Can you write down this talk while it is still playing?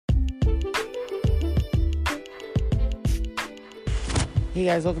Hey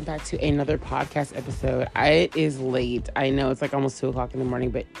guys, welcome back to another podcast episode. It is late. I know it's like almost 2 o'clock in the morning,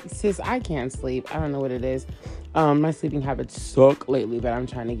 but sis, I can't sleep. I don't know what it is. My sleeping habits suck lately, but I'm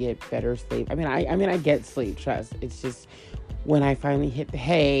trying to get better sleep. I get sleep, trust. It's just when I finally hit the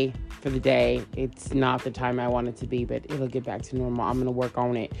hay for the day, it's not the time I want it to be, but it'll get back to normal. I'm gonna work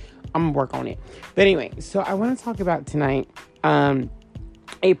on it. But anyway, so I want to talk about tonight,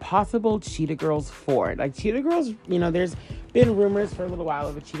 a possible Cheetah Girls 4. Like Cheetah Girls, there's been rumors for a little while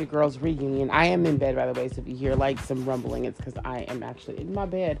of a Cheetah Girls reunion. I am in bed, by the way, so if you hear like some rumbling, it's because I am actually in my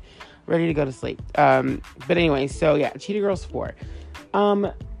bed, ready to go to sleep. But anyway, so yeah, Cheetah Girls 4.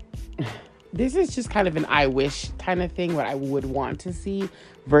 This is just kind of an I wish kind of thing, what I would want to see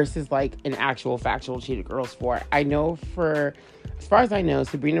versus like an actual factual Cheetah Girls 4. As far as I know,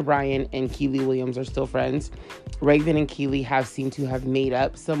 Sabrina Bryan and Keely Williams are still friends. Raven and Keely seemed to have made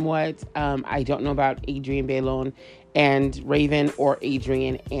up somewhat. I don't know about Adrienne Bailon and Raven, or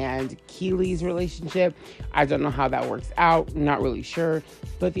Adrienne and Keely's relationship. I don't know how that works out. Not really sure.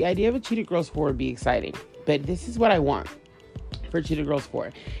 But the idea of a Cheetah Girls 4 would be exciting. But this is what I want for Cheetah Girls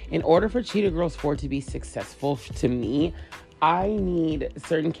 4. In order for Cheetah Girls 4 to be successful to me, I need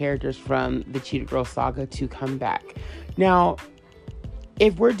certain characters from the Cheetah Girls saga to come back. Now,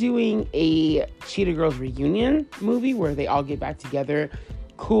 if we're doing a Cheetah Girls reunion movie where they all get back together,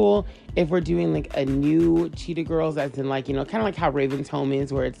 cool. If we're doing like a new Cheetah Girls, as in like, kind of like how Raven's home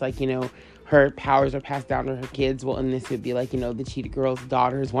is, where it's like, her powers are passed down to her kids. Well, in this would be like, the Cheetah Girls'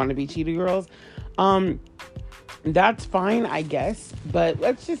 daughters want to be Cheetah Girls. That's fine, I guess. But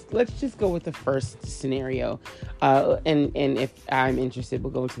let's just go with the first scenario. And if I'm interested,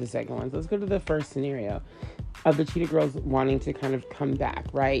 we'll go to the second one. So let's go to the first scenario of the Cheetah Girls wanting to kind of come back,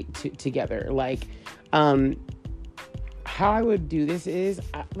 right, together. Like, how I would do this is,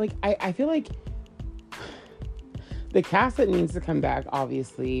 I feel like the cast that needs to come back,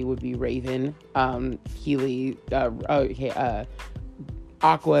 obviously, would be Raven, Keely,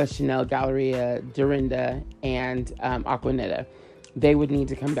 Aqua, Chanel, Galleria, Dorinda, and Aquanetta. They would need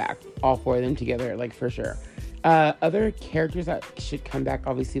to come back, all four of them together, like, for sure. Other characters that should come back,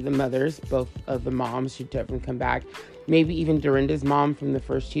 obviously the mothers, both of the moms should definitely come back. Maybe even Dorinda's mom from the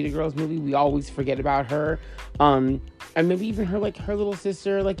first Cheetah Girls movie. We always forget about her. And maybe even her little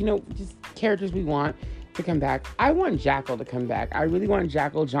sister, just characters we want to come back. I want Jackal to come back. I really want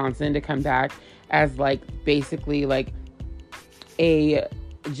Jackal Johnson to come back as basically a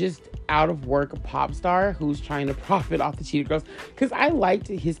just out of work pop star who's trying to profit off the Cheetah Girls, because I liked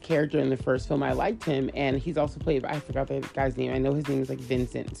his character in the first film. I liked him, and he's also played, I forgot the guy's name. I know his name is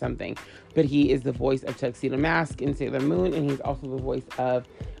Vincent something, but he is the voice of Tuxedo Mask in Sailor Moon, and he's also the voice of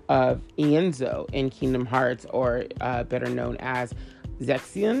Ienzo in Kingdom Hearts, or better known as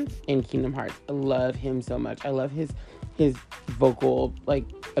Zexion in Kingdom Hearts. I love him so much. I love his vocal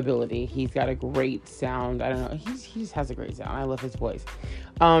ability. He's got a great sound. I don't know. He just has a great sound. I love his voice.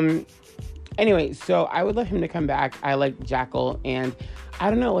 Anyway, so I would love him to come back. I like Jackal, and I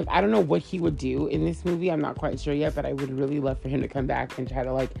don't know, I don't know what he would do in this movie. I'm not quite sure yet, but I would really love for him to come back and try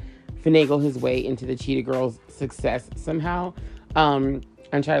to finagle his way into the Cheetah Girls' success somehow.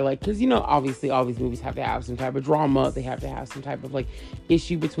 And try to because obviously all these movies have to have some type of drama. They have to have some type of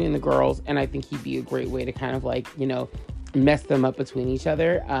issue between the girls, and I think he'd be a great way to kind of mess them up between each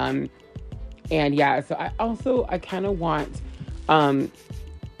other. And yeah, so I kind of want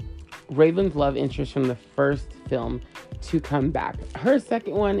Raven's love interest from the first film to come back. Her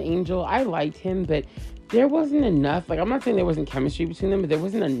second one, Angel, I liked him, but there wasn't enough. I'm not saying there wasn't chemistry between them, but there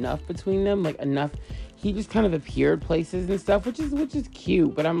wasn't enough between them. Enough. He just kind of appeared places and stuff, which is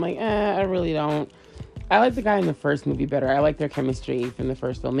cute. But I'm I really don't. I like the guy in the first movie better. I like their chemistry from the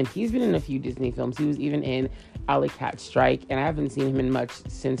first film, and he's been in a few Disney films. He was even in Alley Cat Strike, and I haven't seen him in much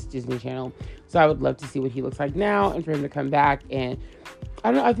since Disney Channel. So I would love to see what he looks like now, and for him to come back. And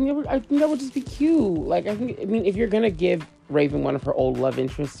I don't know. I think that would just be cute. If you're gonna give Raven one of her old love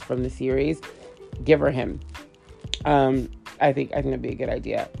interests from the series, give her him. I think that'd be a good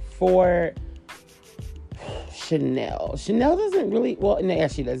idea. For Chanel doesn't really,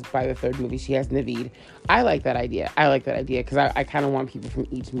 yes, she does. By the third movie, she has Naveed. I like that idea because I kind of want people from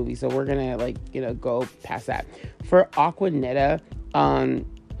each movie, so we're gonna go past that. For Aquanetta,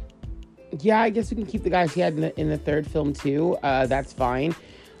 yeah, I guess we can keep the guy she had in the third film too. That's fine.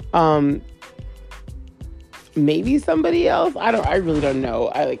 Maybe somebody else. I really don't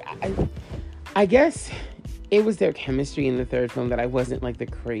know. I guess it was their chemistry in the third film that I wasn't the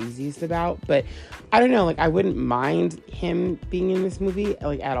craziest about, but I don't know, I wouldn't mind him being in this movie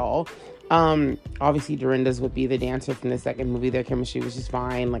at all. Obviously Dorinda's would be the dancer from the second movie. Their chemistry was just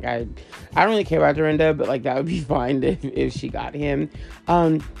fine. Like I don't really care about Dorinda, but like that would be fine if she got him.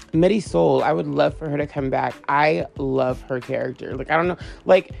 Marisol, I would love for her to come back. I love her character. Like I don't know,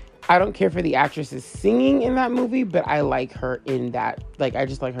 like I don't care for the actresses singing in that movie, but I like her in that. Like, I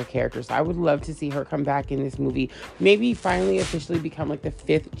just like her character. So I would love to see her come back in this movie. Maybe finally officially become like the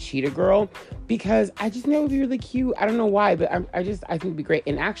 5th Cheetah Girl, because I just know it would be really cute. I don't know why, but I think it'd be great.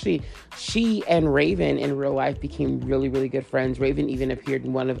 And actually, she and Raven in real life became really, really good friends. Raven even appeared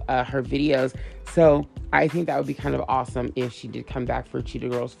in one of her videos. So I think that would be kind of awesome if she did come back for Cheetah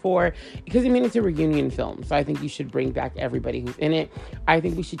Girls 4, because I mean, it's a reunion film. So I think you should bring back everybody who's in it. I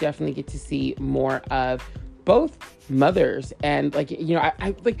think we should definitely get to see more of both mothers and like, you know,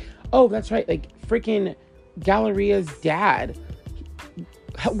 I like, oh, that's right. Like freaking Galleria's dad.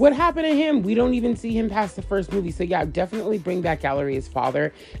 What happened to him? We don't even see him past the first movie. So yeah, definitely bring back Galleria's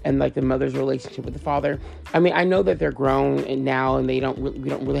father and like the mother's relationship with the father. I mean, I know that they're grown and now, and we don't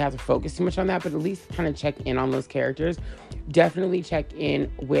really have to focus too much on that, but at least kind of check in on those characters. Definitely check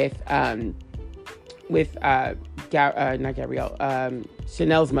in with not Gabrielle,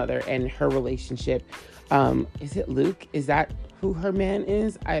 Chanel's mother and her relationship. Is it Luke? Is that who her man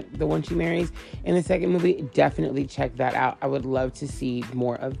is? The one she marries in the second movie? Definitely check that out. I would love to see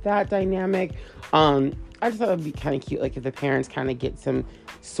more of that dynamic. I just thought it would be kind of cute, like if the parents kind of get some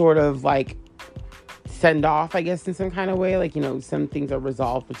sort of like send off, I guess, in some kind of way. Like, you know, some things are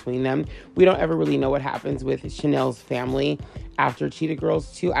resolved between them. We don't ever really know what happens with Chanel's family after Cheetah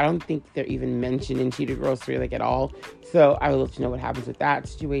Girls 2. I don't think they're even mentioned in Cheetah Girls 3 like at all. So I would love to know what happens with that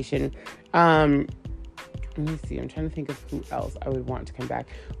situation. Let me see. I'm trying to think of who else I would want to come back.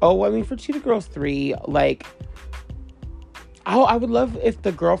 Oh, I mean, for Cheetah Girls 3, like, oh, I would love if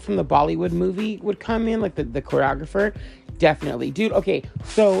the girl from the Bollywood movie would come in, like the choreographer. Definitely. Dude, okay.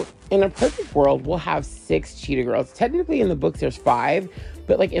 So in a perfect world, we'll have 6 Cheetah Girls. Technically in the books, there's 5.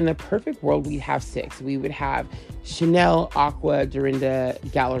 But like in the perfect world, we'd have 6. We would have Chanel, Aqua, Dorinda,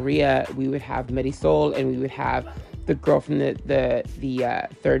 Galleria. We would have Marisol, and we would have the girl from the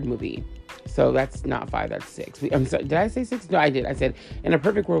third movie. So that's not 5, that's 6. I'm sorry, did I say 6? No, I did. I said, in a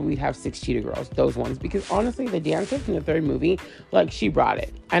perfect world, we'd have 6 Cheetah Girls, those ones. Because honestly, the dancer from the third movie, like, she brought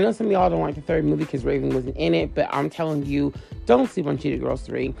it. I know some of y'all don't like the third movie because Raven wasn't in it, but I'm telling you, don't sleep on Cheetah Girls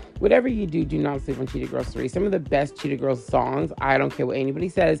 3. Whatever you do, do not sleep on Cheetah Girls 3. Some of the best Cheetah Girls songs, I don't care what anybody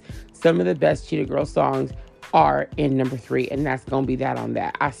says, some of the best Cheetah Girls songs are in number 3, and that's gonna be that on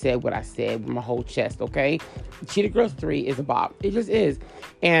that. I said what I said with my whole chest, okay? Cheetah Girls 3 is a bop. It just is.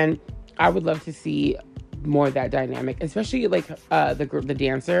 And I would love to see more of that dynamic, especially like the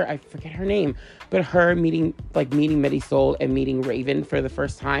dancer, I forget her name, but her meeting Marisol and meeting Raven for the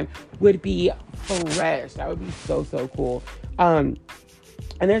first time would be fresh. That would be so cool. And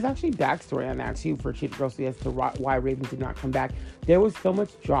there's actually backstory on that too for Cheetah Girls 3 as to why Raven did not come back. There was so much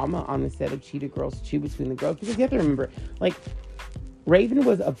drama on the set of Cheetah Girls 2 between the girls, because you have to remember, like, Raven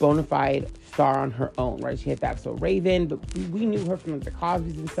was a bona fide star on her own, right? She had that. So Raven, but we knew her from like, the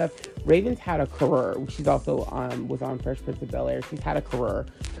Cosby's and stuff. Raven's had a career. She's also was on Fresh Prince of Bel-Air. She's had a career.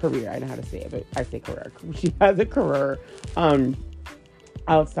 I know how to say it, but I say career. She has a career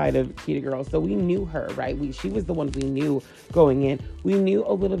outside of Cheetah Girls. So we knew her, right? She was the one we knew going in. We knew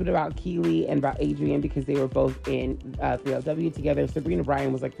a little bit about Keely and about Adrienne because they were both in 3LW together. Sabrina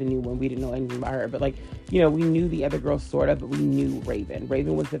Bryan was like the new one. We didn't know anything about her. But like, you know, we knew the other girls sort of, but we knew Raven.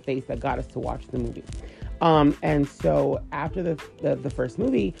 Raven was the face that got us to watch the movie. And so after the first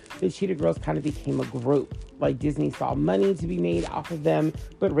movie, the Cheetah Girls kind of became a group. Like, Disney saw money to be made off of them,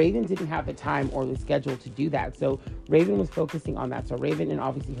 but Raven didn't have the time or the schedule to do that. So Raven was focusing on that. So Raven and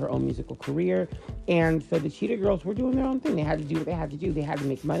obviously her own musical career. And so the Cheetah Girls were doing their own thing. They had to do what they had to do. They had to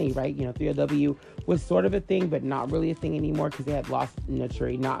make money, right? You know, 3LW was sort of a thing, but not really a thing anymore because they had lost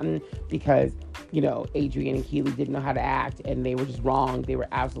Naturi Naughton because, you know, Adrienne and Keely didn't know how to act and they were just wrong. They were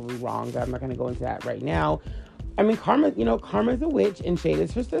absolutely wrong. But I'm not going to go into that right now. I mean, Karma's a witch and Shade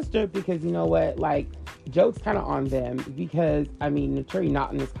is her sister because, you know what, like, joke's kind of on them because, I mean, Naturi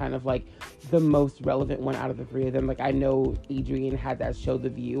Naughton is kind of like the most relevant one out of the 3 of them. Like, I know Adrienne had that show, The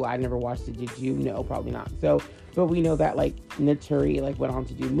View. I never watched it. Did you? No, probably not. So, but we know that, like, Naturi, like, went on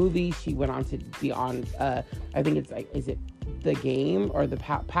to do movies. She went on to be on, I think it's, like, is it The Game or The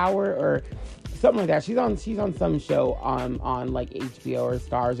Power or something like that. She's on some show on like HBO or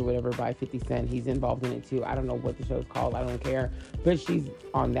Stars or whatever by 50 Cent. He's involved in it too. I don't know what the show's called. I don't care. But she's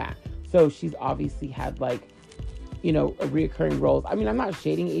on that. So she's obviously had like reoccurring roles. I mean, I'm not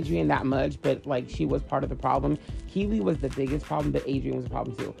shading Adrian that much, but like she was part of the problem. Keely was the biggest problem, but Adrian was a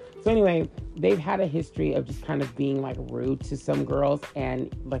problem too. So anyway, they've had a history of just kind of being like rude to some girls.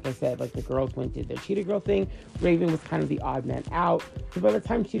 And like I said, like the girls went did their Cheetah Girl thing. Raven was kind of the odd man out. So by the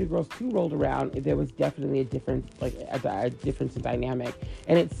time Cheetah Girls 2 rolled around, there was definitely a difference, like a difference in dynamic.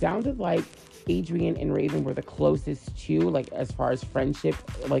 And it sounded like Adrian and Raven were the closest to, like, as far as friendship,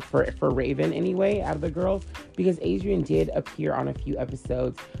 like for Raven anyway, out of the girls, because Adrian did appear on a few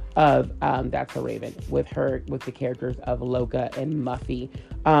episodes of That's a Raven with the characters of Loka and Muffy.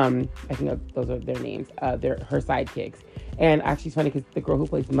 I think those are their names. They're her sidekicks. And actually it's funny because the girl who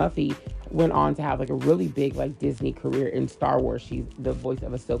plays Muffy went on to have like a really big like Disney career in Star Wars. She's the voice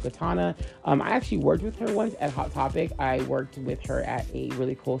of Ahsoka Tano. I actually worked with her once at Hot Topic. I worked with her at a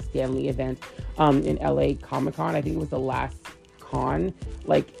really cool Stan Lee event in LA Comic-Con. I think it was the last con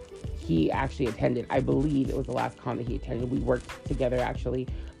like he actually attended. I believe it was the last con that he attended. We worked together actually.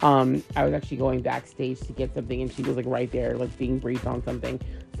 I was actually going backstage to get something and she was like right there like being briefed on something.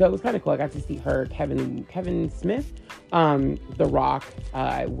 So it was kind of cool. I got to see her, Kevin Smith, The Rock,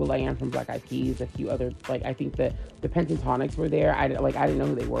 will.i.am from Black Eyed Peas, a few other, like, I think the Pentatonics were there. I didn't know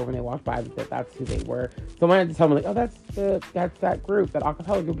who they were when they walked by, but that's who they were. So when I had to tell them, like, oh, that's that group, that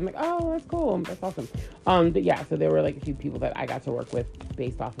acapella group. I'm like, oh, that's cool. That's awesome. But yeah, so there were like a few people that I got to work with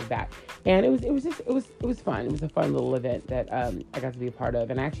based off of that. And it was fun. It was a fun little event that I got to be a part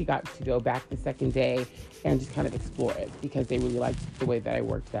of. And I actually got to go back the second day and just kind of explore it because they really liked the way that I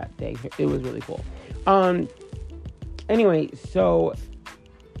worked that day. It was really cool. Anyway, so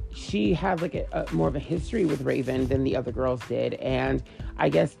she had like a more of a history with Raven than the other girls did. And I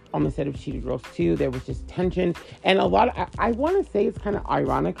guess on the set of Cheetah Girls 2, there was just tension. And a lot of, I want to say it's kind of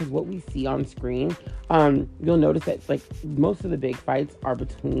ironic because what we see on screen, you'll notice that like most of the big fights are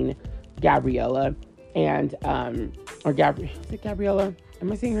between Gabriella and, is it Gabriella?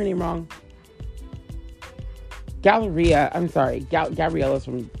 Am I saying her name wrong? Galleria, I'm sorry, Gabriella's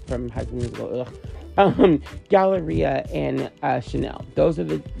from High School Musical, Galleria and Chanel. Those are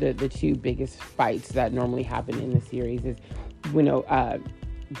the two biggest fights that normally happen in the series. Is,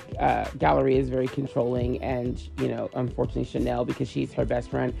 Galleria is very controlling, and unfortunately Chanel, because she's her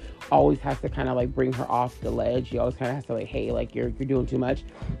best friend, always has to kind of like bring her off the ledge. She always kind of has to like, hey, like you're doing too much.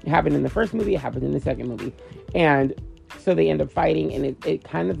 It happened in the first movie. It happened in the second movie, and so they end up fighting, and it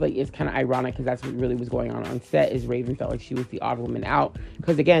kind of like, it's kind of ironic because that's what really was going on set, is Raven felt like she was the odd woman out.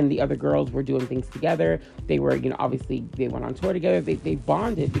 Because again, the other girls were doing things together. They were, obviously they went on tour together. They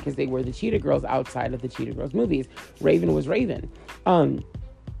bonded because they were the Cheetah Girls outside of the Cheetah Girls movies. Raven was Raven. And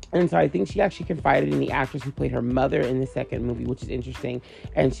so I think she actually confided in the actress who played her mother in the second movie, which is interesting.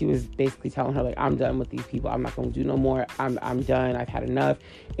 And she was basically telling her like, I'm done with these people. I'm not going to do no more. I'm done. I've had enough.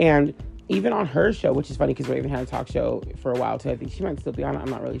 And even on her show, which is funny because Raven had a talk show for a while too. I think she might still be on it. I'm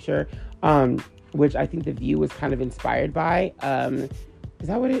not really sure. Which I think The View was kind of inspired by. Is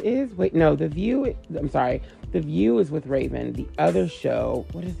that what it is? Wait, no, The View. I'm sorry. The View is with Raven. The other show,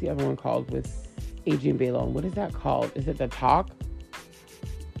 what is the other one called with Adrian Bailon? What is that called? Is it The Talk?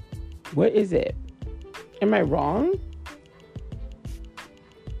 What is it? Am I wrong?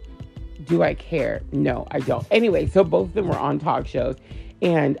 Do I care? No, I don't. Anyway, so both of them were on talk shows.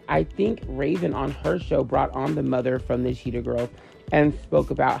 And I think Raven on her show brought on the mother from the Cheetah Girls and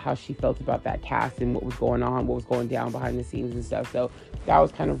spoke about how she felt about that cast and what was going on, what was going down behind the scenes and stuff. So that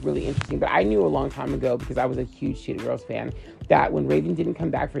was kind of really interesting. But I knew a long time ago, because I was a huge Cheetah Girls fan, that when Raven didn't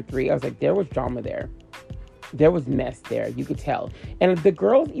come back for 3, I was like, there was drama there. There was mess there. You could tell. And the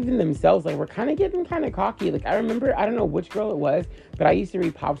girls, even themselves, like, were kind of getting kind of cocky. Like, I remember, I don't know which girl it was, but I used to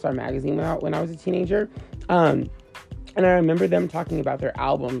read Popstar magazine when I was a teenager. And I remember them talking about their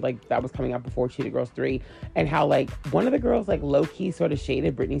album, like, that was coming out before Cheetah Girls 3, and how, like, one of the girls, like, low-key sort of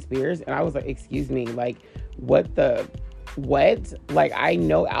shaded Britney Spears, and I was like, excuse me, like, what? Like, I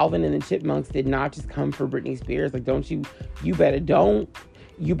know Alvin and the Chipmunks did not just come for Britney Spears. Like, you better don't.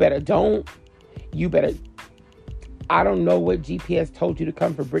 I don't know what GPS told you to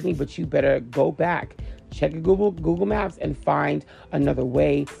come for Britney, but you better go back. Check your Google Maps and find another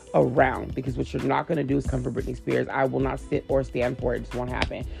way around, because what you're not going to do is come for Britney Spears. I will not sit or stand for it. It just won't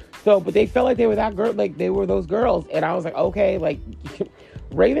happen. So, but they felt like they were that girl, like they were those girls. And I was like, okay, like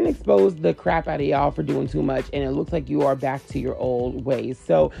Raven exposed the crap out of y'all for doing too much. And it looks like you are back to your old ways.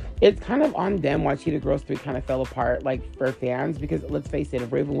 So it's kind of on them why Cheetah Girls 3 kind of fell apart, like, for fans, because let's face it,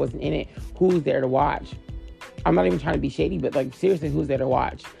 if Raven wasn't in it, who's there to watch? I'm not even trying to be shady, but like seriously, who's there to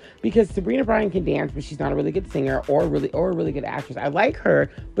watch? Because Sabrina Bryan can dance, but she's not a really good singer or a really good actress. I like her,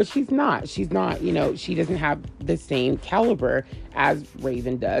 but she's not. She doesn't have the same caliber as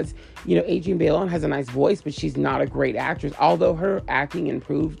Raven does. Adrienne Bailon has a nice voice, but she's not a great actress. Although her acting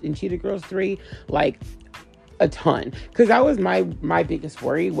improved in Cheetah Girls 3, like a ton. Because that was my biggest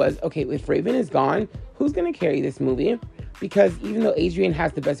worry was, okay, if Raven is gone, who's going to carry this movie? Because even though Adrienne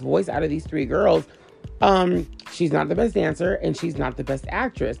has the best voice out of these three girls, she's not the best dancer and she's not the best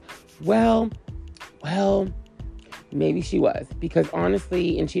actress. Well, maybe she was. Because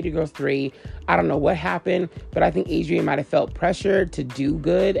honestly, in Cheetah Girls 3, I don't know what happened, but I think Adrienne might have felt pressure to do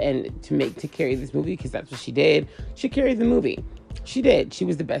good and to carry this movie, because that's what she did. She carried the movie. She did. She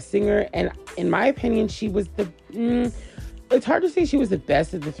was the best singer, and in my opinion, she was it's hard to say she was the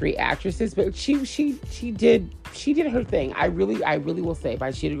best of the three actresses, but she did her thing. I really will say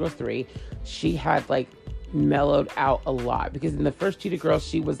by Cheetah Girls 3, she had like mellowed out a lot, because in the first Cheetah Girls,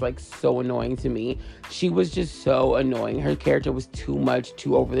 she was like so annoying to me. She was just so annoying. Her character was too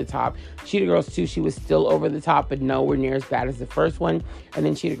over the top. Cheetah Girls 2, she was still over the top, but nowhere near as bad as the first one. And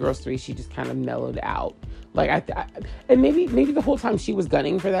then Cheetah Girls 3, she just kind of mellowed out. Like and maybe the whole time she was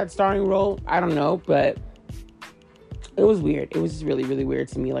gunning for that starring role. I don't know, but it was weird. It was just really, really weird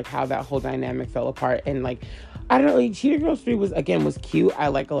to me, like how that whole dynamic fell apart. And like, I don't know, like, Cheetah Girls 3 was cute. I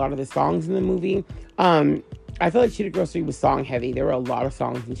like a lot of the songs in the movie. I feel like Cheetah Girls 3 was song heavy. There were a lot of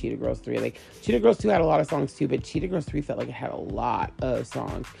songs in Cheetah Girls 3. Like, Cheetah Girls 2 had a lot of songs too, but Cheetah Girls 3 felt like it had a lot of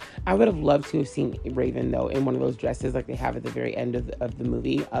songs. I would have loved to have seen Raven, though, in one of those dresses like they have at the very end of the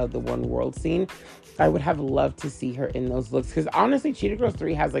movie, of the One World scene. I would have loved to see her in those looks, because honestly, Cheetah Girls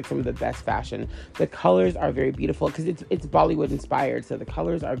 3 has like some of the best fashion. The colors are very beautiful, because it's Bollywood inspired, so the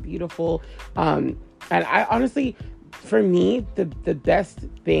colors are beautiful. And I honestly, for me, the best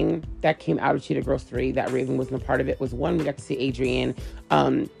thing that came out of Cheetah Girls 3 that Raven wasn't a part of it was, one, we got to see Adrienne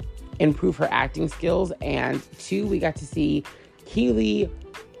improve her acting skills, and two, we got to see Keely,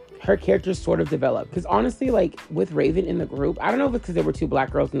 her character sort of develop. Because honestly, like with Raven in the group, I don't know if it's because there were two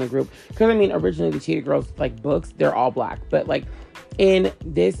black girls in the group, because I mean, originally the Cheetah Girls like books, they're all black, but like in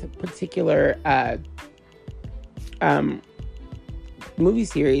this particular movie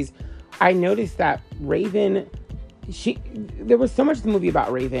series, I noticed that Raven, there was so much of the movie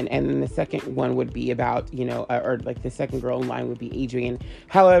about Raven, and then the second one would be about, or like the second girl in line would be Adrienne.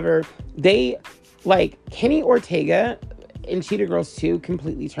 However, they, like, Kenny Ortega in Cheetah Girls 2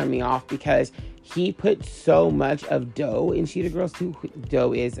 completely turned me off, because he put so much of Doe in Cheetah Girls 2.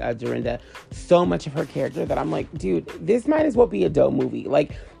 Doe is Dorinda. So much of her character that I'm like, dude, this might as well be a Doe movie.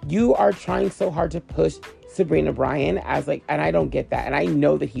 Like, you are trying so hard to push Sabrina Bryan as like, and I don't get that. And I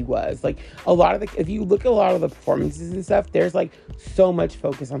know that he was like, if you look at a lot of the performances and stuff, there's like so much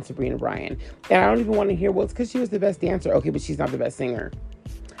focus on Sabrina Bryan. And I don't even want to hear, well, it's because she was the best dancer. Okay, but she's not the best singer.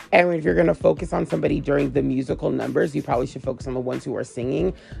 And if you're going to focus on somebody during the musical numbers, you probably should focus on the ones who are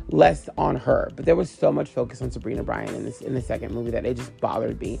singing, less on her. But there was so much focus on Sabrina Bryan in the second movie that it just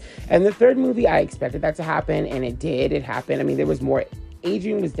bothered me. And the third movie, I expected that to happen, and it did. It happened. I mean, there was more.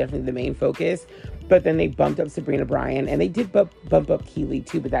 Adrienne was definitely the main focus, but then they bumped up Sabrina Bryan, and they did bump up Keely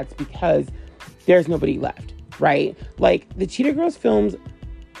too, but that's because there's nobody left, right? Like, the Cheetah Girls films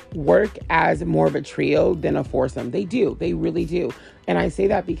work as more of a trio than a foursome. They do. They really do. And I say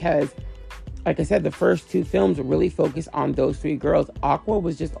that because, like I said, the first two films really focus on those three girls. Aqua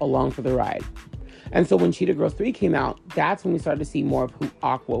was just along for the ride. And so when Cheetah Girls 3 came out, that's when we started to see more of who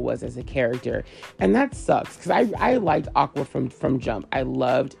Aqua was as a character. And that sucks, because I liked Aqua from jump. I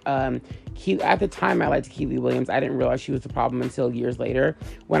loved at the time, I liked Keely Williams. I didn't realize she was the problem until years later,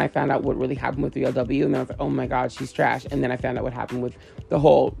 when I found out what really happened with 3LW. And then I was like, oh my God, she's trash. And then I found out what happened with the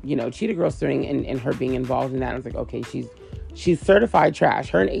whole, Cheetah Girls thing, and her being involved in that. I was like, okay, she's certified trash.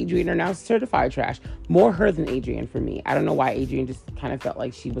 Her and Adrienne are now certified trash. More her than Adrienne for me. I don't know why Adrienne just kind of felt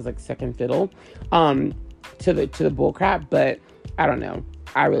like she was like second fiddle to the bull crap, but I don't know.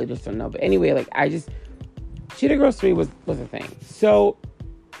 I really just don't know. But anyway, like, Cheetah Girls 3 was a thing. So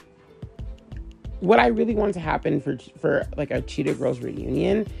what I really want to happen for like a Cheetah Girls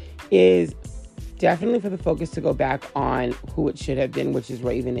reunion is definitely for the focus to go back on who it should have been, which is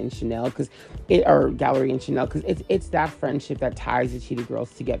Raven and Chanel, or Gallery and Chanel, because it's that friendship that ties the Cheetah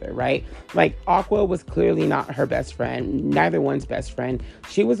Girls together, right? Like, Aqua was clearly not her best friend, neither one's best friend.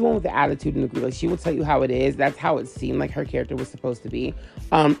 She was the one with the attitude in the group. Like, she will tell you how it is. That's how it seemed like her character was supposed to be.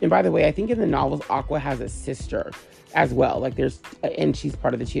 And by the way, I think in the novels, Aqua has a sister as well. Like, and she's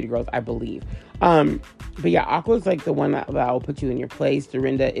part of the Cheetah Girls, I believe. But yeah, Aqua's like the one that will put you in your place.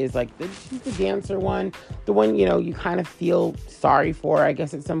 Dorinda is like, she's the dancer lesser one, the one, you kind of feel sorry for, I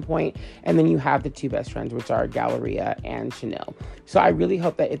guess, at some point. And then you have the two best friends, which are Galleria and Chanel. So I really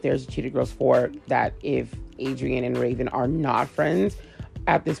hope that if there's a Cheetah Girls 4, that if Adrian and Raven are not friends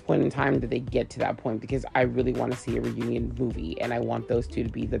at this point in time, that they get to that point, because I really want to see a reunion movie and I want those two to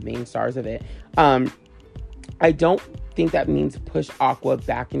be the main stars of it. I don't think that means push Aqua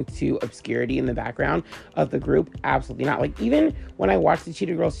back into obscurity in the background of the group. Absolutely not. Like, even when I watched the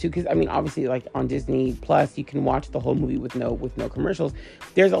Cheetah Girls 2, because I mean, obviously, like on Disney Plus, you can watch the whole movie with no commercials.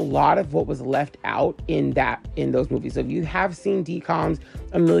 There's a lot of what was left out in those movies. So if you have seen DComs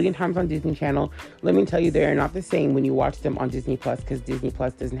a million times on Disney Channel, let me tell you, they are not the same when you watch them on Disney Plus, because Disney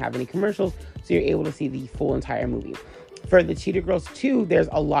Plus doesn't have any commercials, so you're able to see the full entire movie. For the Cheetah Girls 2, there's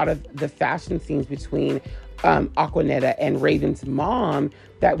a lot of the fashion scenes between Aquanetta and Raven's mom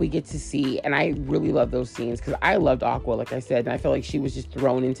that we get to see, and I really love those scenes, because I loved Aqua, like I said, and I feel like she was just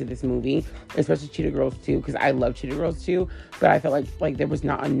thrown into this movie, especially Cheetah Girls 2, because I love Cheetah Girls 2, but I felt like there was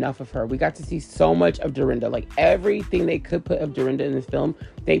not enough of her. We got to see so much of Dorinda, like everything they could put of Dorinda in this film,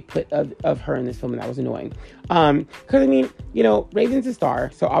 they put of her in this film, and that was annoying. Because I mean, Raven's a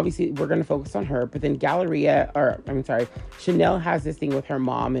star, so obviously we're going to focus on her, but then Chanel has this thing with her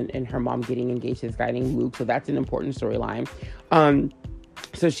mom, and her mom getting engaged to this guy named Luke, so that's an important storyline.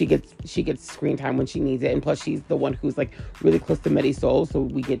 So she gets screen time when she needs it, and plus she's the one who's like really close to Marisol, so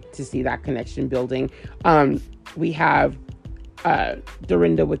we get to see that connection building. We have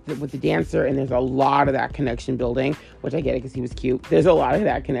Dorinda with the dancer, and there's a lot of that connection building, which I get it because he was cute. There's a lot of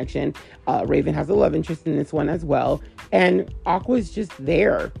that connection. Raven has a love interest in this one as well, and Aqua's just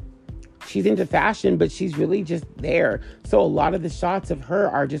there. She's into fashion, but she's really just there. So a lot of the shots of her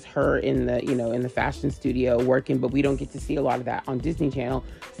are just her in the fashion studio working, but we don't get to see a lot of that on Disney Channel.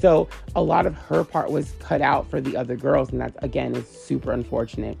 So a lot of her part was cut out for the other girls, and that, again, is super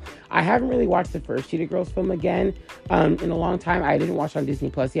unfortunate. I haven't really watched the first Cheetah Girls film again in a long time. I didn't watch on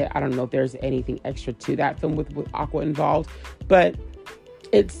Disney Plus yet. I don't know if there's anything extra to that film with Aqua involved, but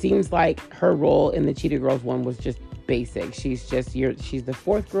it seems like her role in the Cheetah Girls one was just basic. She's the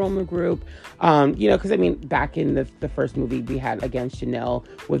fourth girl in the group, because I mean, back in the first movie, we had, again, Chanel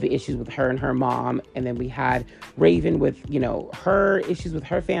with the issues with her and her mom, and then we had Raven with her issues with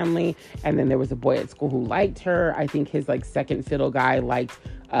her family, and then there was a boy at school who liked her. I think his second fiddle guy liked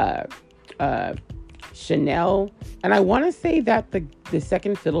Chanel, and I want to say that the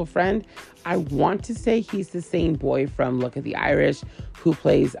second fiddle friend, I want to say he's the same boy from Look at the Irish who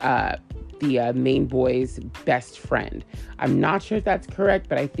plays the main boy's best friend. I'm not sure if that's correct,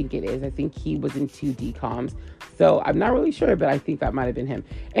 but I think it is. I think he was in 2 DComs. So I'm not really sure, but I think that might have been him.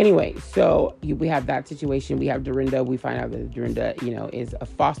 Anyway, so we have that situation. We have Dorinda. We find out that Dorinda, is a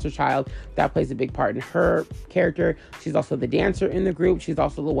foster child. That plays a big part in her character. She's also the dancer in the group. She's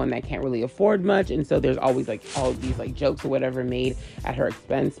also the one that can't really afford much. And so there's always all of these jokes or whatever made at her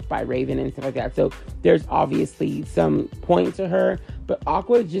expense by Raven and stuff like that. So there's obviously some point to her, but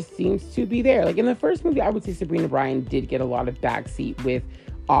Aqua just seems to be there. Like in the first movie, I would say Sabrina Bryan did get a lot of backseat with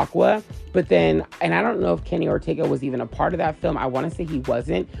Aqua, but then, and I don't know if Kenny Ortega was even a part of that film. I want to say he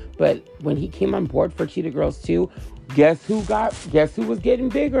wasn't, but when he came on board for Cheetah Girls 2, guess who was getting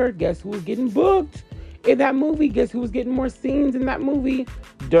bigger? Guess who was getting booked in that movie? Guess who was getting more scenes in that movie?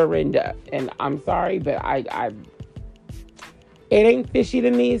 Dorinda. And I'm sorry, but it ain't fishy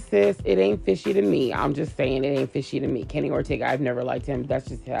to me, sis. It ain't fishy to me. I'm just saying, it ain't fishy to me. Kenny Ortega, I've never liked him.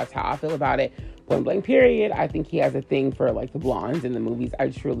 That's how I feel about it. Point blank, period. I think he has a thing for the blondes in the movies. I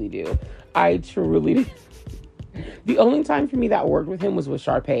truly do. The only time for me that worked with him was with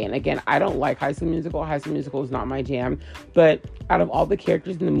Sharpay. And again, I don't like High School Musical. High School Musical is not my jam. But out of all the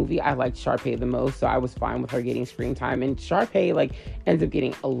characters in the movie, I liked Sharpay the most. So I was fine with her getting screen time. And Sharpay ends up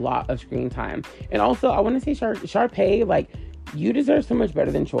getting a lot of screen time. And also, I want to say Sharpay, you deserve so much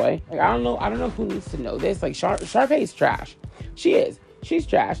better than Choi. I don't know who needs to know this. Sharpay is trash. She is. She's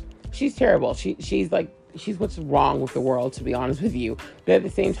trash. She's terrible. She's what's wrong with the world, to be honest with you. But at the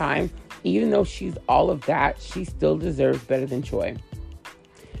same time, even though she's all of that, she still deserves better than Choi.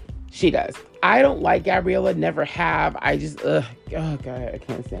 She does. I don't like Gabriella, never have. I just, oh God, I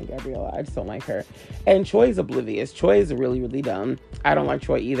can't stand Gabriella. I just don't like her. And Choi's oblivious. Choi is really, really dumb. I don't like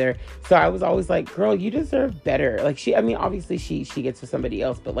Choi either. So I was always like, girl, you deserve better. Obviously she gets with somebody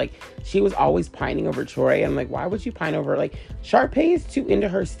else, but she was always pining over Choi. I'm like, why would you pine over? Sharpay is too into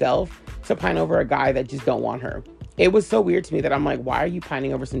herself to pine over a guy that just don't want her. It was so weird to me that I'm like, why are you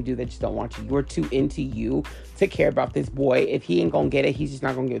pining over some dude that just don't want you? You're too into you to care about this boy. If he ain't gonna get it, he's just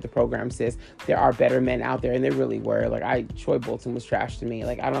not gonna get the program, sis. There are better men out there, and there really were. Like, Troy Bolton was trash to me.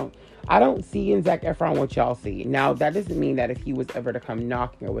 Like, I don't see in Zac Efron what y'all see. Now, that doesn't mean that if he was ever to come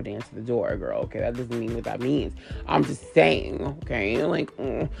knocking, I would answer the door, girl. Okay, that doesn't mean what that means. I'm just saying, okay, like,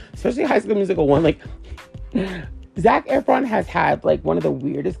 especially High School Musical 1, like, Zac Efron has had, like, one of the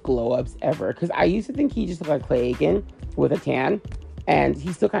weirdest glow-ups ever. Because I used to think he just looked like Clay Aiken with a tan. And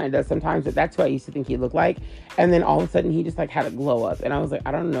he still kind of does sometimes, but that's who I used to think he looked like. And then all of a sudden, he just, like, had a glow-up. And I was like,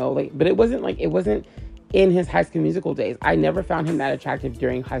 I don't know. Like, but it wasn't in his High School Musical days. I never found him that attractive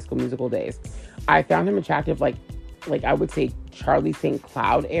during High School Musical days. I found him attractive, like I would say Charlie St.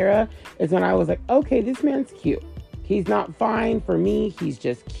 Cloud era is when I was like, okay, this man's cute. He's not fine for me. He's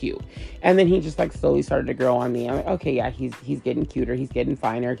just cute. And then he just, like, slowly started to grow on me. I'm like, okay, yeah, he's getting cuter. He's getting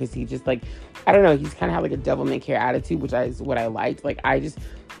finer because he just, like, I don't know. He's kind of had, like, a devil may care attitude, which is what I liked. Like, High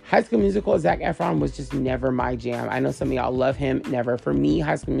School Musical, Zac Efron was just never my jam. I know some of y'all love him. Never. For me,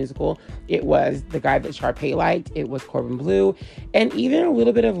 High School Musical, it was the guy that Sharpay liked. It was Corbin Bleu. And even a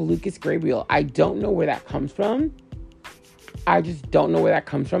little bit of Lucas Gabriel. I don't know where that comes from. I just don't know where that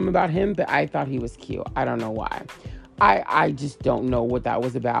comes from about him, but I thought he was cute. I don't know why. I just don't know what that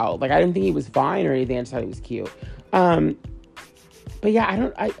was about. Like, I didn't think he was fine or anything. I just thought he was cute. But yeah,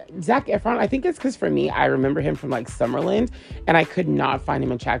 Zac Efron, I think it's because for me, I remember him from, like, Summerland, and I could not find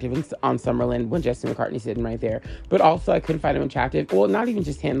him attractive on Summerland when Jesse McCartney's sitting right there. But also, I couldn't find him attractive. Well, not even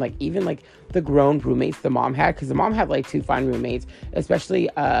just him, like, even, like, the grown roommates the mom had, because the mom had, like, 2 fine roommates, especially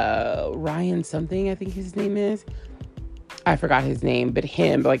Ryan something, I think his name is. I forgot his name, but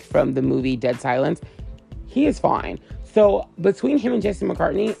him, like, from the movie Dead Silence, he is fine. So between him and Jesse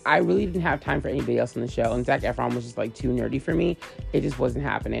McCartney, I really didn't have time for anybody else on the show. And Zac Efron was just, like, too nerdy for me. It just wasn't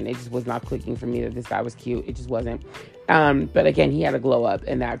happening. It just was not clicking for me that this guy was cute. It just wasn't. But again, he had a glow up,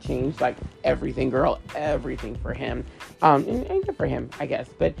 and that changed, like, everything, girl. Everything for him. And good for him, I guess.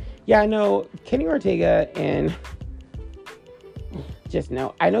 But yeah, no, Kenny Ortega and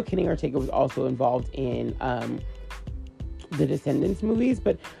I know Kenny Ortega was also involved in the Descendants movies,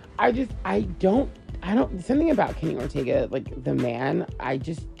 but something about Kenny Ortega, like, the man,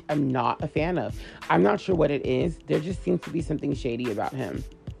 I'm not a fan of. I'm not sure what it is. There just seems to be something shady about him.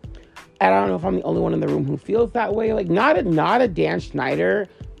 And I don't know if I'm the only one in the room who feels that way. Like, not a Dan Schneider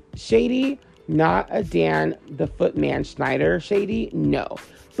shady, not a Dan the Footman Schneider shady, no.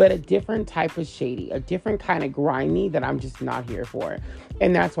 But a different type of shady, a different kind of grimy that I'm just not here for.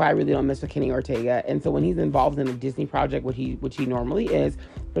 And that's why I really don't mess with Kenny Ortega. And so when he's involved in a Disney project, which he normally is,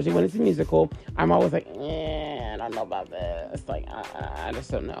 especially when it's a musical, I'm always like, I don't know about this. Like, I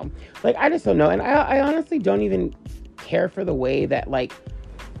just don't know. Like, I just don't know. And I honestly don't even care for the way that, like,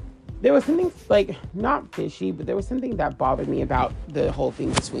 there was something, like, not fishy, but there was something that bothered me about the whole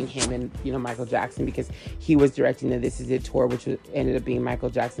thing between him and, Michael Jackson, because he was directing the This Is It tour, which ended up being Michael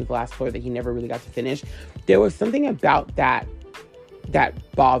Jackson's last tour that he never really got to finish. There was something about that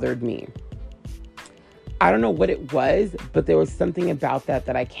bothered me. I don't know what it was, but there was something about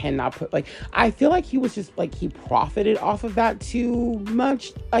that I cannot put, like, I feel like he was just, like, he profited off of that too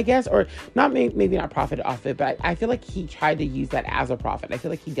much, I guess, or not, maybe not profited off it, but I feel like he tried to use that as a profit. I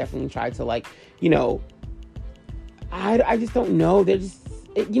feel like he definitely tried to, like, I just don't know. They're just,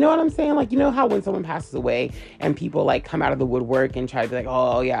 you know what I'm saying? Like, how when someone passes away and people, like, come out of the woodwork and try to be like,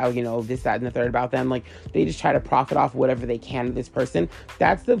 oh yeah, this, that, and the third about them. Like, they just try to profit off whatever they can of this person.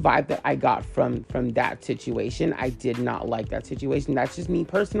 That's the vibe that I got from that situation. I did not like that situation. That's just me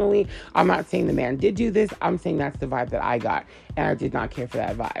personally. I'm not saying the man did do this. I'm saying that's the vibe that I got, and I did not care for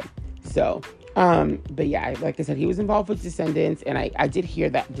that vibe. So, but yeah, like I said, he was involved with Descendants, and I did hear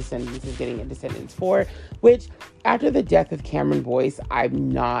that Descendants is getting a Descendants 4, which, after the death of Cameron Boyce, I'm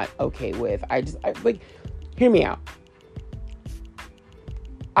not okay with. Like, hear me out.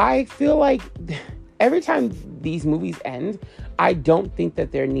 I feel like every time these movies end, I don't think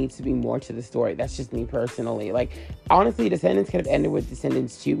that there needs to be more to the story. That's just me personally. Like, honestly, Descendants could have ended with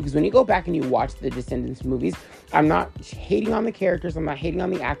Descendants 2, because when you go back and you watch the Descendants movies, I'm not hating on the characters. I'm not hating on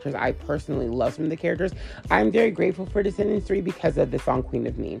the actors. I personally love some of the characters. I'm very grateful for Descendants 3 because of the song Queen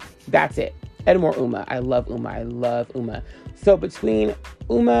of Me. That's it. And more Uma. I love Uma. So between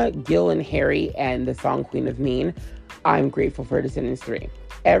Uma, Gil, and Harry and the song Queen of Mean, I'm grateful for Descendants 3.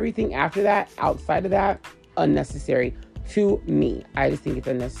 Everything after that, outside of that, unnecessary to me. I just think it's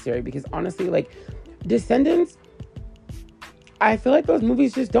unnecessary because, honestly, like, Descendants, I feel like those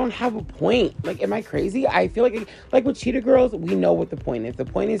movies just don't have a point. Like, am I crazy? I feel like with Cheetah Girls, we know what the point is. The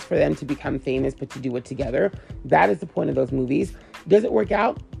point is for them to become famous, but to do it together. That is the point of those movies. Does it work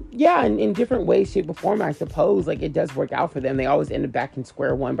out? Yeah, in different ways, shape, or form, I suppose. Like, it does work out for them. They always end up back in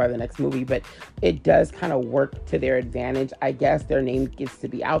square one by the next movie, but it does kind of work to their advantage. I guess their name gets to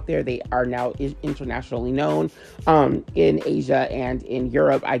be out there. They are now internationally known in Asia and in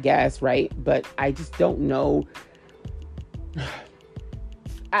Europe, I guess, right? But I just don't know.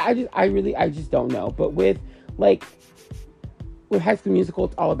 I just don't know. But like, with High School Musical,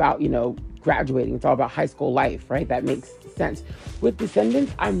 it's all about, graduating. It's all about high school life, right? That makes sense. With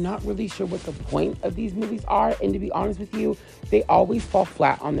Descendants, I'm not really sure what the point of these movies are. And to be honest with you, they always fall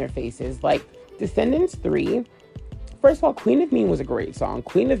flat on their faces. Like, Descendants 3, first of all, Queen of Mean was a great song.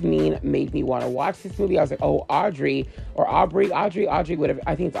 Queen of Mean made me want to watch this movie. I was like, oh, Audrey, whatever.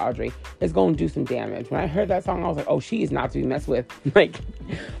 I think it's Audrey, is going to do some damage. When I heard that song, I was like, oh, she is not to be messed with. Like,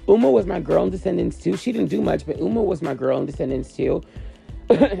 Uma was my girl in Descendants 2. She didn't do much, but Uma was my girl in Descendants 2.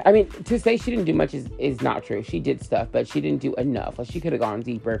 I mean, to say she didn't do much is not true. She did stuff, but she didn't do enough. Like, she could have gone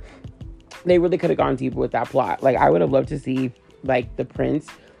deeper. They really could have gone deeper with that plot. Like, I would have loved to see, like, the prince,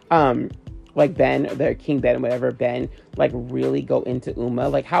 like Ben, the King Ben, whatever, Ben, like, really go into Uma,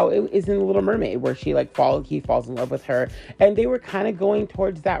 like how it is in The Little Mermaid, where he falls in love with her, and they were kind of going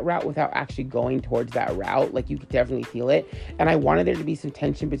towards that route without actually going towards that route. Like, you could definitely feel it, and I wanted there to be some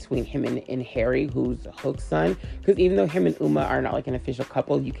tension between him and Harry, who's Hook's son, because even though him and Uma are not like an official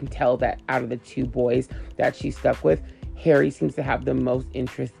couple, you can tell that out of the two boys that she's stuck with, Harry seems to have the most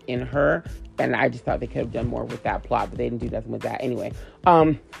interest in her, and I just thought they could have done more with that plot, but they didn't do nothing with that. Anyway,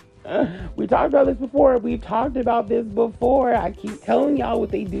 we talked about this before. I keep telling y'all what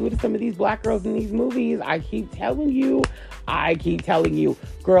they do to some of these black girls in these movies. I keep telling you.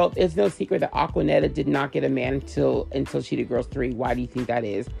 Girl, it's no secret that Aquanetta did not get a man until Cheetah Girls 3. Why do you think that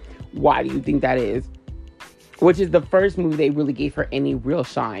is? Which is the first movie they really gave her any real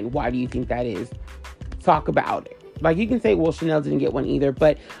shine. Why do you think that is? Talk about it. Like, you can say, well, Chanel didn't get one either,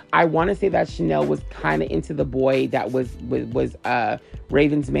 but I want to say that Chanel was kind of into the boy that was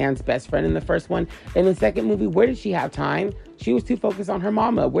Raven's man's best friend in the first one. In the second movie, where did she have time? She was too focused on her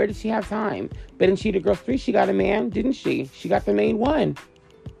mama. Where did she have time? But in Cheetah Girls 3, she got a man, didn't she? She got the main one.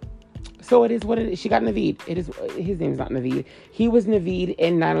 So it is what it is. She got Naveed. His name's not Naveed. He was Naveed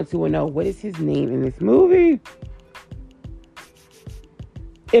in 90210. What is his name in this movie?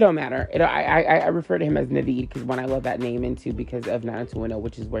 It don't matter. I refer to him as Naveed because one, I love that name, and two, because of 90210,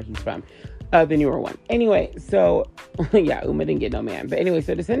 which is where he's from, the newer one. Anyway, so yeah, Uma didn't get no man. But anyway,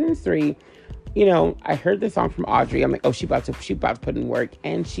 so Descendants 3, I heard the song from Audrey. I'm like, oh, she about to put in work,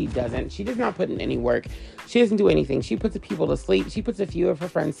 and she doesn't. She does not put in any work. She doesn't do anything. She puts the people to sleep. She puts a few of her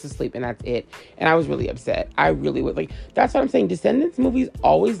friends to sleep, and that's it. And I was really upset. I really would that's what I'm saying. Descendants movies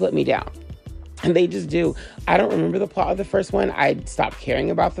always let me down. And they just do. I don't remember the plot of the first one. I stopped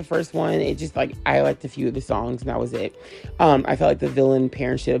caring about the first one. It just, I liked a few of the songs, and that was it. I felt like the villain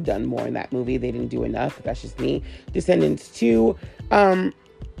parents should have done more in that movie. They didn't do enough. That's just me. Descendants 2. I'm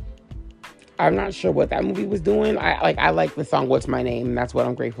not sure what that movie was doing. I like the song What's My Name, and that's what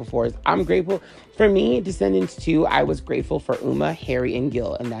I'm grateful for. I'm grateful. For me, Descendants 2, I was grateful for Uma, Harry, and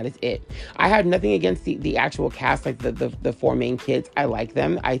Gil, and that is it. I have nothing against the actual cast, like the four main kids. I like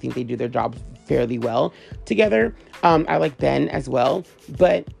them. I think they do their job fairly well together. I like Ben as well,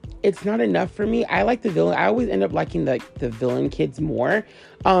 but it's not enough for me. I like the villain. I always end up liking the villain kids more.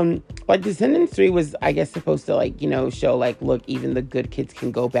 Descendants 3 was, I guess, supposed to show look, even the good kids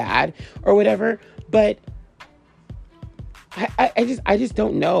can go bad or whatever. But I just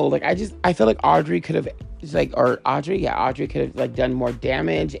don't know. I feel like Audrey could have Audrey could have done more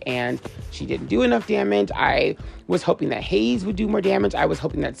damage, and she didn't do enough damage. I was hoping that Hayes would do more damage. I was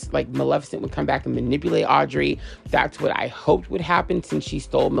hoping that Maleficent would come back and manipulate Audrey. That's what I hoped would happen, since she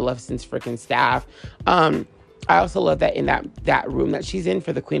stole Maleficent's freaking staff. I also love that in that room that she's in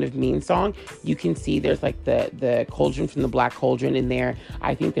for the Queen of Mean song, you can see there's the cauldron from the Black Cauldron in there.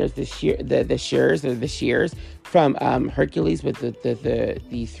 I think there's the shears from Hercules with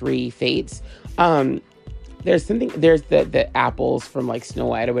the three fates. There's the apples from Snow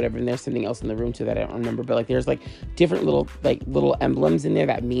White or whatever, and there's something else in the room too that I don't remember, but there's different little emblems in there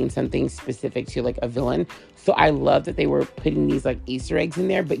that mean something specific to a villain. So I love that they were putting these Easter eggs in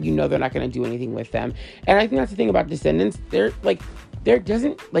there, but they're not going to do anything with them. And I think that's the thing about Descendants. There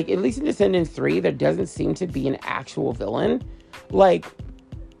doesn't, at least in Descendants 3, there doesn't seem to be an actual villain.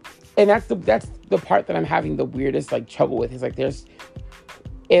 And that's the part that I'm having the weirdest trouble with, is I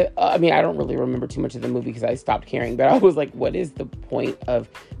don't really remember too much of the movie because I stopped caring, but I was like, what is the point of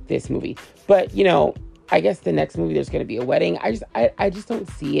this movie? But, I guess the next movie, there's going to be a wedding. I just don't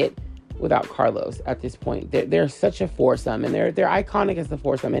see it without Carlos at this point. They're such a foursome, and they're iconic as the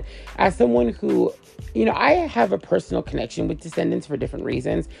foursome. And as someone who, I have a personal connection with Descendants for different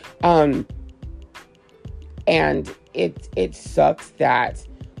reasons. And it sucks that,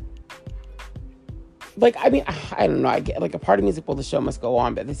 like, I mean, I don't know. I get, like, a part of me is like, well, the show must go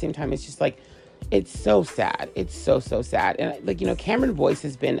on, but at the same time, it's just like, it's so sad. It's so sad. And like, Cameron Boyce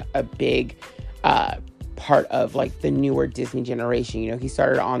has been a big part of like the newer Disney generation. He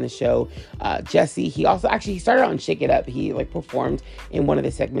started on the show Jessie. He started on Shake It Up. He like performed in one of the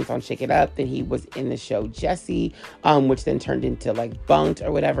segments on Shake It Up. Then he was in the show Jessie, which then turned into like Bunked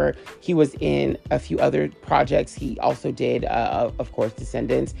or whatever. He was in a few other projects. He also did of course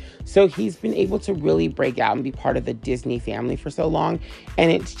Descendants. So he's been able to really break out and be part of the Disney family for so long.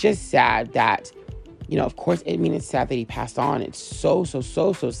 And it's just sad that, of course, it's sad that he passed on. It's so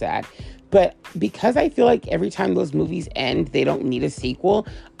sad. But because I feel like every time those movies end, they don't need a sequel,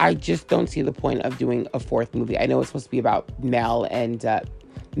 I just don't see the point of doing a fourth movie. I know it's supposed to be about Mal and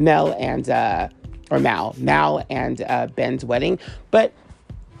Ben's wedding, but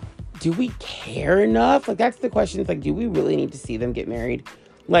do we care enough? Like, that's the question. It's like, do we really need to see them get married?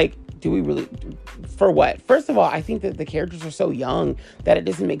 Like, do we really, for what? First of all, I think that the characters are so young that it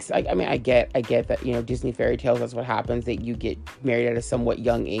doesn't make sense. I mean, I get that, Disney fairy tales, that's what happens, that you get married at a somewhat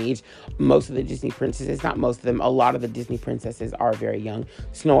young age. Most of the Disney princesses, not most of them, a lot of the Disney princesses are very young.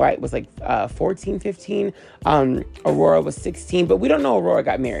 Snow White was like 14, 15. Aurora was 16, but we don't know Aurora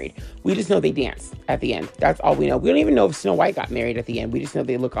got married. We just know they danced at the end. That's all we know. We don't even know if Snow White got married at the end. We just know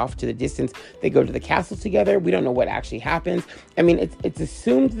they look off to the distance. They go to the castle together. We don't know what actually happens. I mean, it's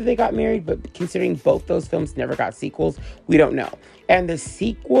assumed that they got married, but considering both those films never got sequels, we don't know. And the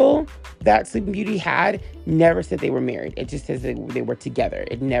sequel that Sleeping Beauty had never said they were married. It just says they were together.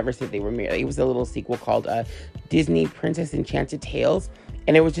 It never said they were married. It was a little sequel called Disney Princess Enchanted Tales.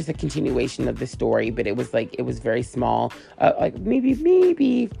 And it was just a continuation of the story, but it was very small, like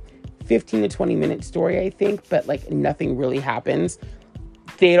maybe 15 to 20 minute story, I think, but like nothing really happens.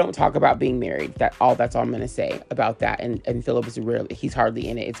 They don't talk about being married. That's all I'm going to say about that. And Philip is he's hardly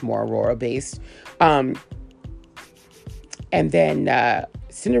in it. It's more Aurora based. And then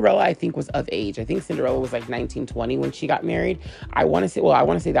Cinderella, I think, was of age. I think Cinderella was like 19, 20 when she got married. I want to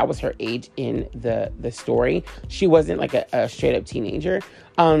say that was her age in the story. She wasn't like a straight up teenager.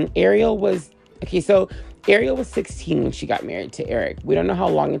 Ariel was 16 when she got married to Eric. We don't know how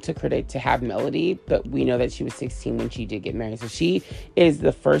long it took her to have Melody, but we know that she was 16 when she did get married. So she is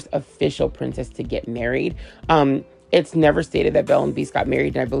the first official princess to get married. It's never stated that Belle and Beast got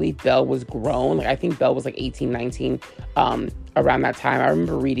married, and I believe Belle was grown. Like, I think Belle was like 18, 19 around that time. I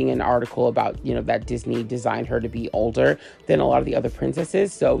remember reading an article about, that Disney designed her to be older than a lot of the other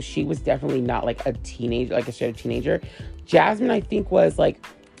princesses. So she was definitely not like a teenager, like a straight up teenager. Jasmine, I think, was like,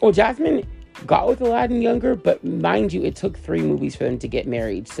 Jasmine got with Aladdin younger, but mind you, it took 3 movies for them to get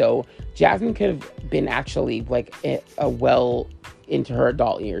married. So Jasmine could have been actually like a well into her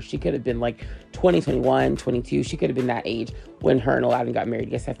adult years. She could have been like 20, 21, 22. She could have been that age when her and Aladdin got married.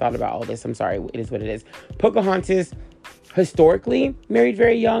 Yes, I thought about all this. I'm sorry. It is what it is. Pocahontas, historically married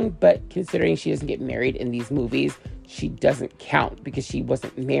very young, but considering she doesn't get married in these movies, she doesn't count because she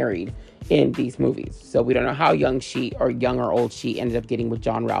wasn't married in these movies. So we don't know how young or old she ended up getting with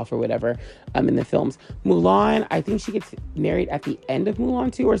John Ralph or whatever in the films. Mulan, I think she gets married at the end of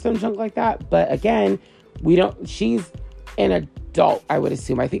Mulan 2 or some junk like that. But again, she's an adult, I would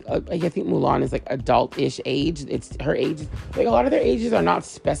assume. I think Mulan is like adult-ish age. It's her age. Like, a lot of their ages are not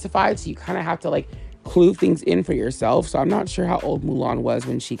specified, so you kind of have to like clue things in for yourself. So I'm not sure how old Mulan was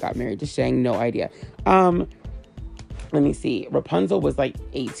when she got married to Shang. No idea. Let me see. Rapunzel was like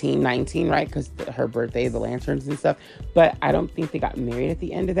 18, 19, right? Because her birthday, the lanterns and stuff. But I don't think they got married at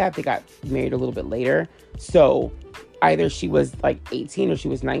the end of that. They got married a little bit later. So either she was like 18 or she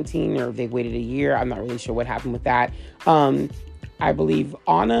was 19, or they waited a year. I'm not really sure what happened with that. I believe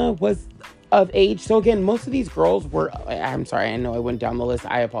Anna was of age. So again, most of these girls were, I'm sorry, I know I went down the list.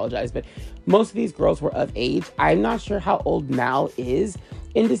 I apologize. But most of these girls were of age. I'm not sure how old Mal is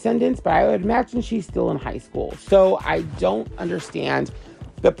in Descendants, but I would imagine she's still in high school. So I don't understand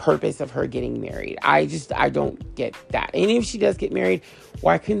the purpose of her getting married. I don't get that. And if she does get married,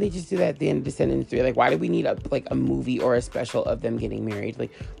 why couldn't they just do that at the end of Descendants 3? Like, why do we need a movie or a special of them getting married?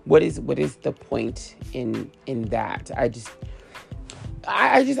 Like, what is the point in that?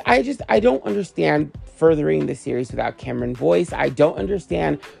 I don't understand furthering the series without Cameron Boyce. I don't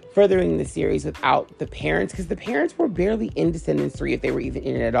understand furthering the series without the parents, because the parents were barely in Descendants 3, if they were even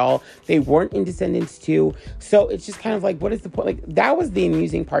in it at all. They weren't in Descendants 2. So it's just kind of like, what is the point? Like, that was the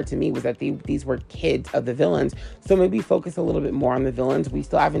amusing part to me, was that these were kids of the villains. So maybe focus a little bit more on the villains. We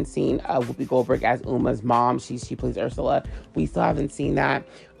still haven't seen Whoopi Goldberg as Uma's mom. She plays Ursula. We still haven't seen that.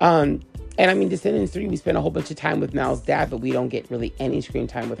 And I mean, Descendants 3, we spent a whole bunch of time with Mal's dad, but we don't get really any screen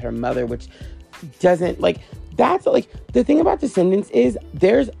time with her mother, which doesn't, like, that's, like, the thing about Descendants is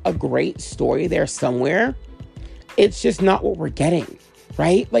there's a great story there somewhere. It's just not what we're getting,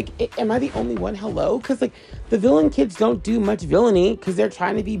 right? Like, am I the only one? Hello? Because, like, the villain kids don't do much villainy because they're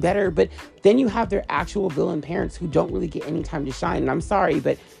trying to be better, but then you have their actual villain parents who don't really get any time to shine. And I'm sorry,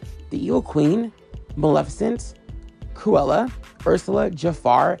 but the Evil Queen, Maleficent, Cruella, Ursula,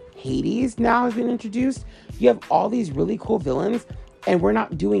 Jafar, Hades now has been introduced. You have all these really cool villains, and we're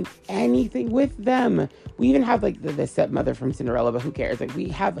not doing anything with them. We even have, like, the stepmother from Cinderella, but who cares? Like,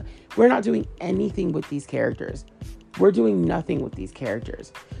 we're not doing anything with these characters. We're doing nothing with these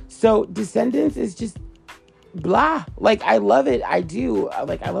characters. So Descendants is just blah. Like, I love it. I do.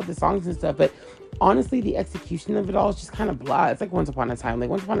 Like, I love the songs and stuff, but honestly, the execution of it all is just kind of blah. It's like Once Upon a Time. Like,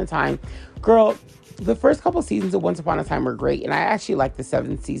 Once Upon a Time, girl, the first couple seasons of Once Upon a Time were great, and I actually liked the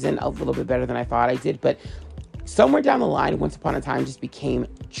 7th season a little bit better than I thought I did, but somewhere down the line, Once Upon a Time just became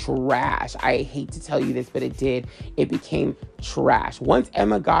trash. I hate to tell you this, but it did. It became trash. Once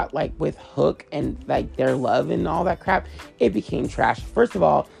Emma got, like, with Hook and, like, their love and all that crap, it became trash. First of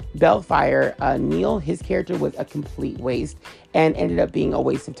all, Bellfire, Neil, his character was a complete waste and ended up being a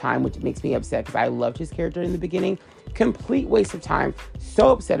waste of time, which makes me upset because I loved his character in the beginning. Complete waste of time.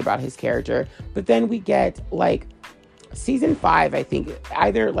 So upset about his character. But then we get, like, season 5, I think,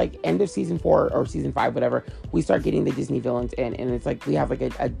 either like end of season 4 or season 5, whatever, we start getting the Disney villains in, and it's like we have like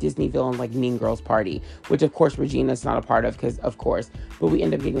a Disney villain, like Mean Girls party, which of course Regina's not a part of, because of course, but we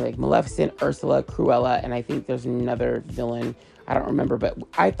end up getting like Maleficent, Ursula, Cruella, and I think there's another villain, I don't remember, but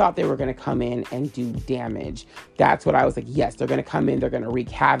I thought they were going to come in and do damage. That's what I was like, yes, they're going to come in, they're going to wreak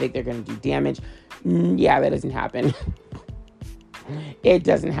havoc, they're going to do damage. Yeah, that doesn't happen. It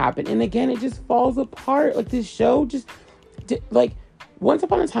doesn't happen. And again, it just falls apart. Like, this show just, like, Once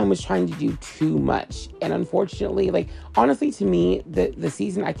Upon a Time was trying to do too much. And unfortunately, like, honestly, to me, the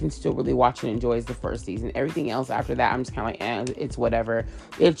season I can still really watch and enjoy is the first season. Everything else after that, I'm just kind of like, it's whatever.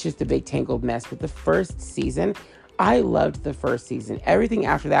 It's just a big tangled mess. But the first season, I loved the first season. Everything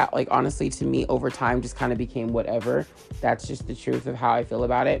after that, like, honestly, to me, over time, just kind of became whatever. That's just the truth of how I feel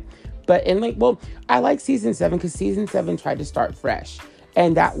about it. But, and like, well, I like season 7 because season 7 tried to start fresh,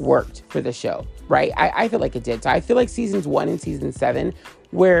 and that worked for the show, right? I feel like it did. So I feel like seasons 1 and season 7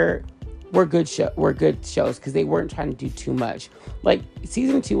 were good shows because they weren't trying to do too much. Like,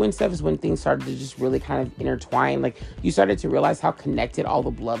 season 2 and stuff is when things started to just really kind of intertwine. Like, you started to realize how connected all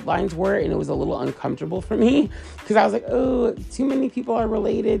the bloodlines were, and it was a little uncomfortable for me because I was like, oh, too many people are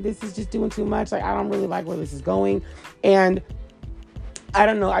related. This is just doing too much. Like, I don't really like where this is going. And I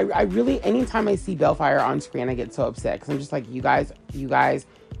don't know. I really, anytime I see Bellfire on screen, I get so upset because I'm just like, you guys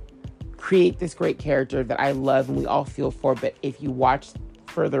create this great character that I love and we all feel for. But if you watch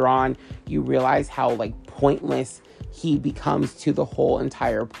further on, you realize how, like, pointless he becomes to the whole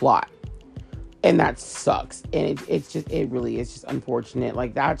entire plot. And that sucks. And it really is just unfortunate.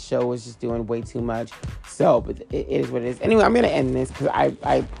 Like, that show was just doing way too much. So, but it is what it is. Anyway, I'm going to end this because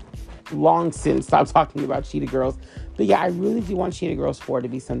I long since stopped talking about Cheetah Girls. But yeah, I really do want Cheetah Girls 4 to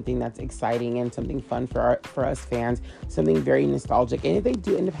be something that's exciting and something fun for us fans, something very nostalgic. And if they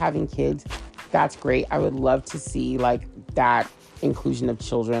do end up having kids, that's great. I would love to see, like, that inclusion of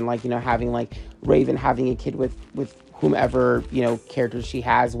children, like, you know, having, like, Raven having a kid with whomever, you know, characters she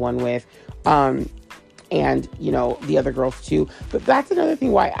has one with, and, you know, the other girls too. But that's another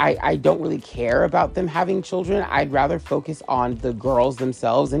thing why I don't really care about them having children. I'd rather focus on the girls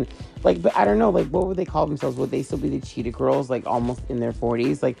themselves. And, like, but I don't know, like, what would they call themselves? Would they still be the Cheetah Girls, like, almost in their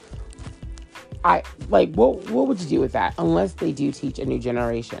 40s? Like, what would you do with that? Unless they do teach a new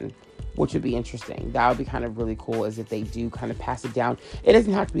generation, which would be interesting. That would be kind of really cool, is if they do kind of pass it down. It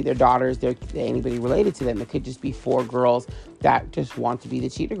doesn't have to be their daughters, anybody related to them. It could just be 4 girls that just want to be the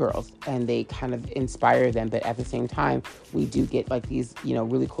Cheetah Girls, and they kind of inspire them. But at the same time, we do get, like, these, you know,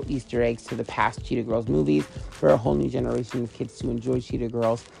 really cool Easter eggs to the past Cheetah Girls movies for a whole new generation of kids to enjoy Cheetah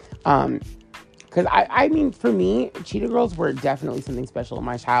Girls. Because I mean, for me, Cheetah Girls were definitely something special in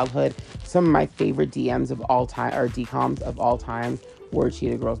my childhood. Some of my favorite DMs of all time, or DComs of all time, were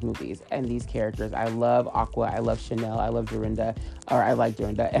Cheetah Girls movies. And these characters, I love Aqua, I love Chanel, I love Dorinda, or I like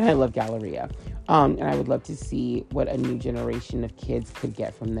Dorinda, and I love Galleria. And I would love to see what a new generation of kids could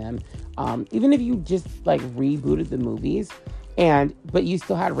get from them. Even if you just, like, rebooted the movies, But you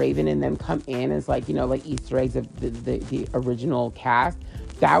still had Raven and them come in as like, like Easter eggs of the original cast.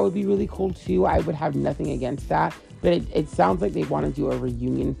 That would be really cool too. I would have nothing against that. But it sounds like they want to do a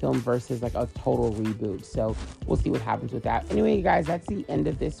reunion film versus like a total reboot. So we'll see what happens with that. Anyway, guys, that's the end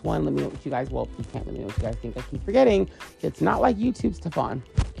of this one. Let me know what you guys, well, you can't let me know what you guys think. I keep forgetting. It's not like YouTube, Stefan.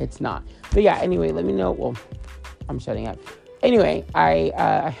 It's not. But yeah, anyway, let me know. Well, I'm shutting up. Anyway,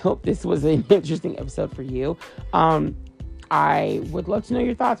 I hope this was an interesting episode for you. I would love to know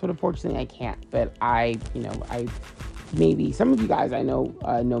your thoughts, but unfortunately I can't. But maybe some of you guys I know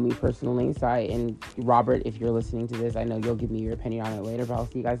me personally. So and Robert, if you're listening to this, I know you'll give me your opinion on it later, but I'll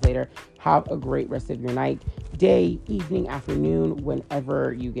see you guys later. Have a great rest of your night, day, evening, afternoon,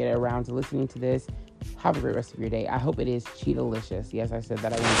 whenever you get around to listening to this. Have a great rest of your day. I hope it is Cheetah-licious. Yes, I said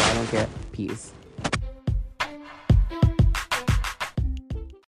that. I don't care. Peace.